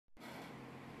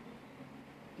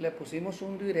Le pusimos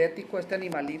un diurético a este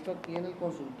animalito aquí en el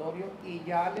consultorio y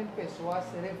ya le empezó a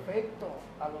hacer efecto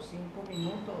a los 5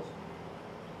 minutos.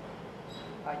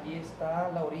 Allí está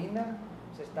la orina,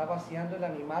 se está vaciando el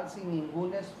animal sin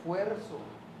ningún esfuerzo,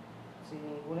 sin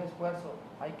ningún esfuerzo.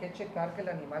 Hay que checar que el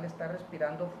animal está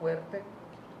respirando fuerte,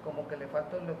 como que le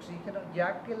falta el oxígeno,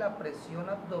 ya que la presión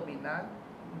abdominal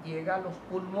llega a los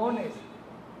pulmones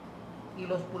y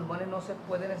los pulmones no se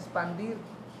pueden expandir.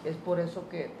 Es por eso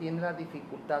que tiene la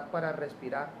dificultad para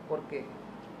respirar, porque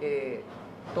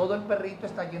todo el perrito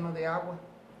está lleno de agua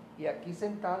y aquí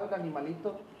sentado el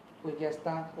animalito pues ya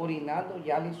está orinando,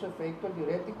 ya le hizo efecto el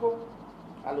diurético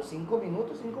a los 5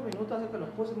 minutos hace que los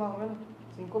puse más o menos,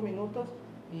 5 minutos,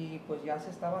 y pues ya se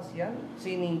está vaciando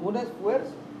sin ningún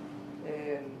esfuerzo.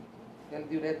 El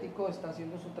diurético está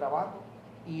haciendo su trabajo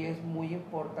y es muy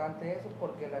importante eso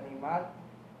porque el animal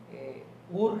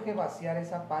urge vaciar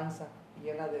esa panza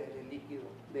llena de líquido,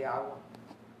 de agua.